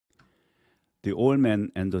The Old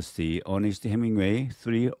Man and the Sea, Ernest Hemingway,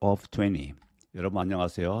 3 of 20. 여러분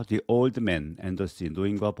안녕하세요. The Old Man and the Sea,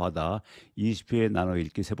 노인과 바다 20회 나눠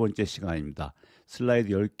읽기 세 번째 시간입니다. 슬라이드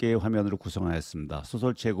 10개의 화면으로 구성하였습니다.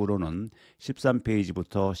 소설책으로는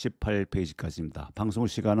 13페이지부터 18페이지까지입니다. 방송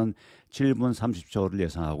시간은 7분 30초를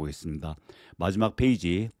예상하고 있습니다. 마지막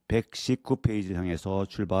페이지 119페이지를 향해서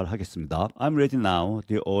출발하겠습니다. I'm ready now,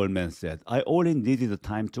 the old man said. I only needed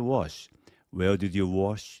time to wash. Where did you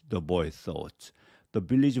wash? The boy thought. The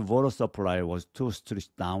village water supply was 2 streets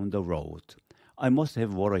down the road. I must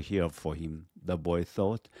have water here for him, the boy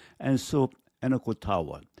thought, and soup and a good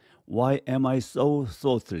towel. Why am I so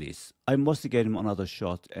thoughtless? I must get him another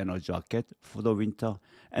shirt and a jacket for the winter,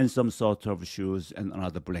 and some sort of shoes and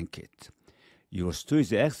another blanket. Your stew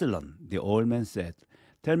is excellent, the old man said.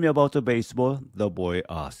 Tell me about the baseball, the boy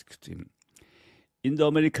asked him. In the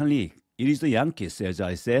American League, it is the Yankees, as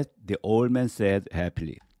I said, the old man said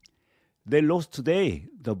happily. They lost today,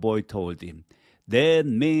 the boy told him. That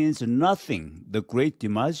means nothing. The great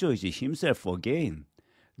DiMaggio is himself again.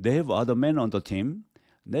 They have other men on the team,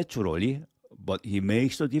 naturally, but he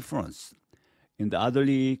makes a difference. In the other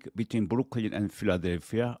league, between Brooklyn and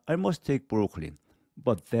Philadelphia, I must take Brooklyn.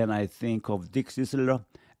 But then I think of Dick Sisler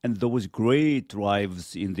and those great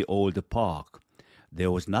drives in the old park.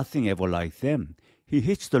 There was nothing ever like them. He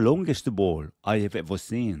hits the longest ball I have ever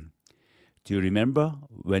seen. Do you remember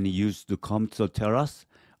when he used to come to the terrace?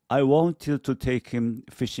 I wanted to take him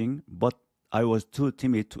fishing, but I was too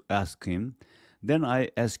timid to ask him. Then I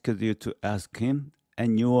asked you to ask him,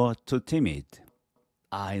 and you were too timid.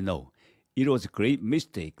 I know. It was a great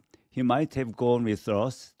mistake. He might have gone with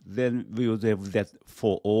us, then we would have that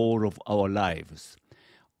for all of our lives.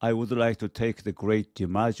 I would like to take the great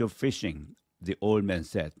DiMaggio fishing, the old man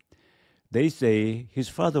said. They say his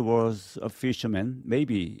father was a fisherman.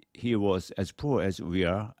 Maybe he was as poor as we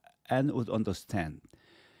are and would understand.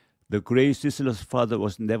 The great Sisler's father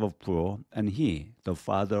was never poor, and he, the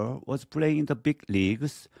father, was playing in the big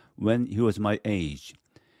leagues when he was my age.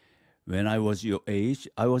 When I was your age,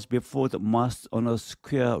 I was before the mast on a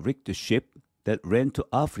square-rigged ship that ran to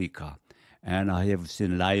Africa, and I have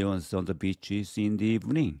seen lions on the beaches in the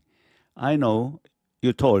evening. I know,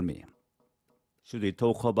 you told me. Should we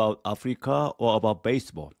talk about Africa or about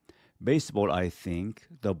baseball? Baseball, I think,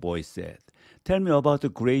 the boy said. Tell me about the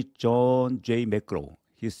great John J. McGraw.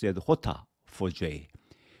 He said Hota for J.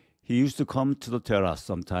 He used to come to the terrace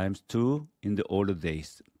sometimes too in the older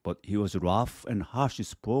days, but he was rough and harsh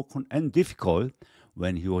spoken and difficult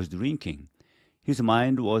when he was drinking. His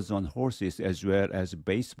mind was on horses as well as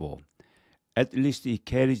baseball. At least he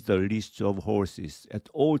carried the list of horses at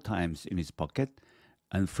all times in his pocket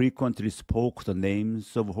and frequently spoke the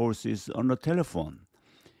names of horses on the telephone.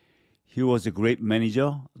 He was a great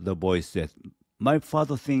manager, the boy said. My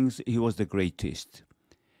father thinks he was the greatest.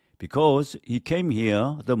 Because he came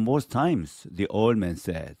here the most times, the old man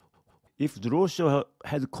said. If Drosha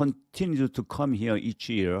had continued to come here each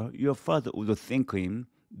year, your father would think him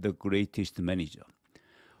the greatest manager.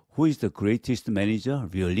 Who is the greatest manager,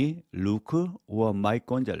 really? Luke or Mike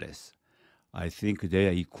Gonzalez? I think they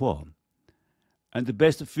are equal. And the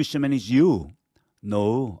best fisherman is you.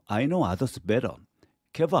 No, I know others better.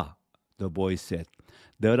 Keva, the boy said.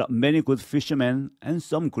 There are many good fishermen and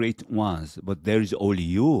some great ones, but there is only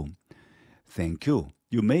you. Thank you.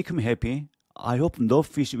 You make me happy. I hope no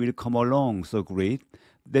fish will come along so great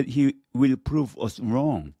that he will prove us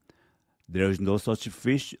wrong. There is no such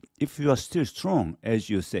fish if you are still strong, as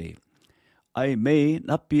you say. I may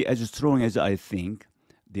not be as strong as I think,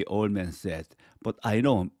 the old man said, but I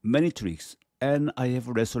know many tricks, and I have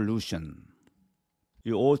resolution.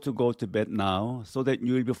 You ought to go to bed now so that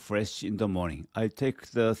you will be fresh in the morning. I'll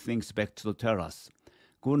take the things back to the terrace.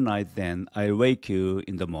 Good night then. I'll wake you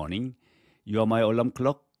in the morning. You are my alarm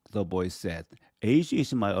clock, the boy said. Age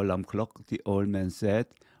is my alarm clock, the old man said.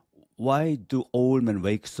 Why do old men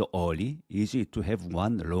wake so early? Is it to have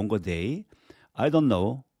one longer day? I don't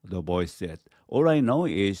know, the boy said. All I know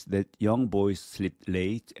is that young boys sleep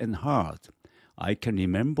late and hard. I can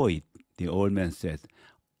remember it, the old man said.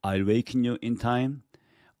 I'll waken you in time.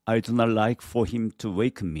 I do not like for him to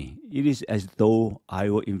wake me. It is as though I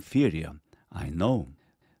were inferior. I know.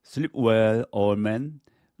 Sleep well, old man.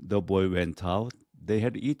 The boy went out. They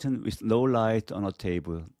had eaten with no light on a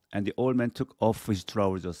table, and the old man took off his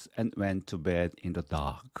trousers and went to bed in the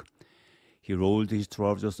dark. He rolled his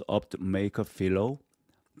trousers up to make a pillow,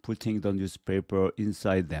 putting the newspaper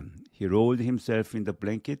inside them. He rolled himself in the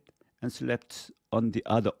blanket and slept on the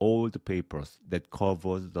other old papers that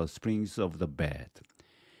covered the springs of the bed.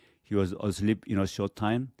 He was asleep in a short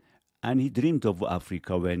time, and he dreamed of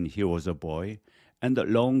Africa when he was a boy, and the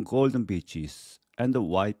long golden beaches, and the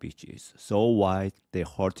white beaches, so white they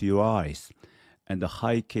hurt your eyes, and the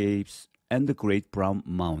high caves, and the great brown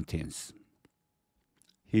mountains.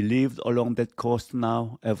 He lived along that coast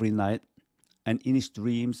now every night, and in his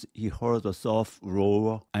dreams he heard the soft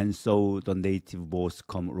roar and saw the native boats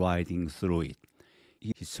come riding through it.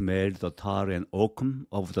 He smelled the tar and oakum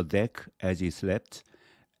of the deck as he slept,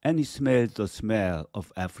 and he smelled the smell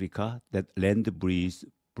of Africa that land breeze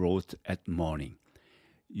brought at morning.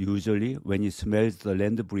 Usually, when he smelled the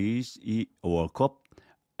land breeze, he woke up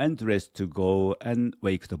and dressed to go and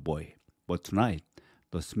wake the boy. But tonight,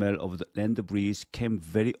 the smell of the land breeze came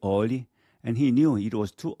very early, and he knew it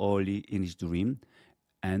was too early in his dream,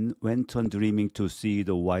 and went on dreaming to see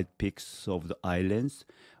the white peaks of the islands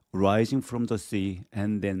rising from the sea,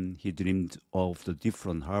 and then he dreamed of the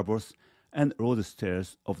different harbors and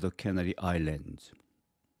roadsteers of the Canary Islands.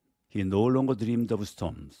 He no longer dreamed of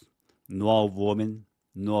storms, nor of women,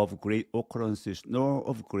 nor of great occurrences, nor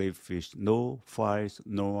of great fish, no fires,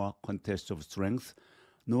 nor contests of strength,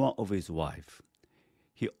 nor of his wife.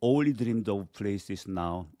 He only dreamed of places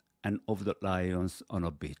now and of the lions on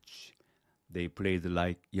a beach. They played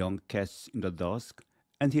like young cats in the dusk,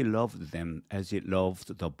 and he loved them as he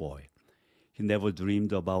loved the boy. He never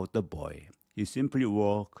dreamed about the boy. He simply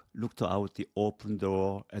walked, looked out the open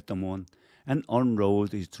door at the moon, and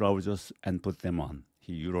unrolled his trousers and put them on.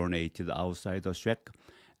 He urinated outside the shack,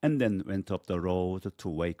 and then went up the road to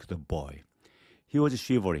wake the boy. He was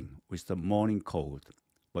shivering with the morning cold,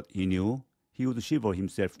 but he knew he would shiver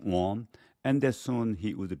himself warm, and that soon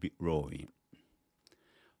he would be rowing.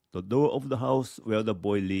 The door of the house where the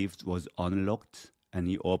boy lived was unlocked, and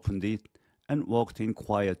he opened it and walked in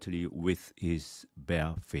quietly with his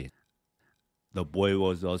bare feet. The boy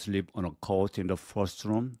was asleep on a cot in the first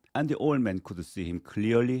room, and the old man could see him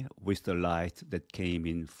clearly with the light that came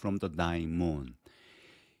in from the dying moon.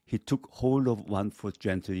 He took hold of one foot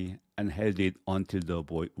gently and held it until the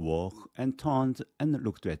boy woke and turned and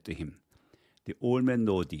looked at him. The old man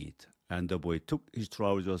nodded, and the boy took his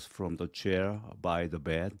trousers from the chair by the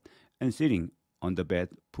bed and sitting on the bed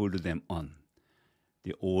pulled them on.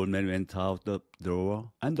 The old man went out the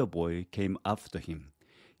door, and the boy came after him.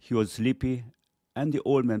 He was sleepy, and the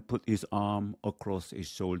old man put his arm across his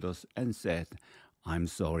shoulders and said, "I'm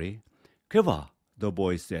sorry." "Kiva," the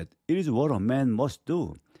boy said, "it is what a man must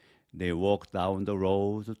do." They walked down the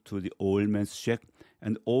road to the old man's shack,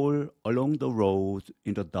 and all along the road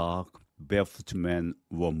in the dark, barefoot men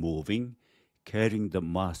were moving, carrying the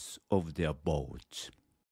masts of their boats.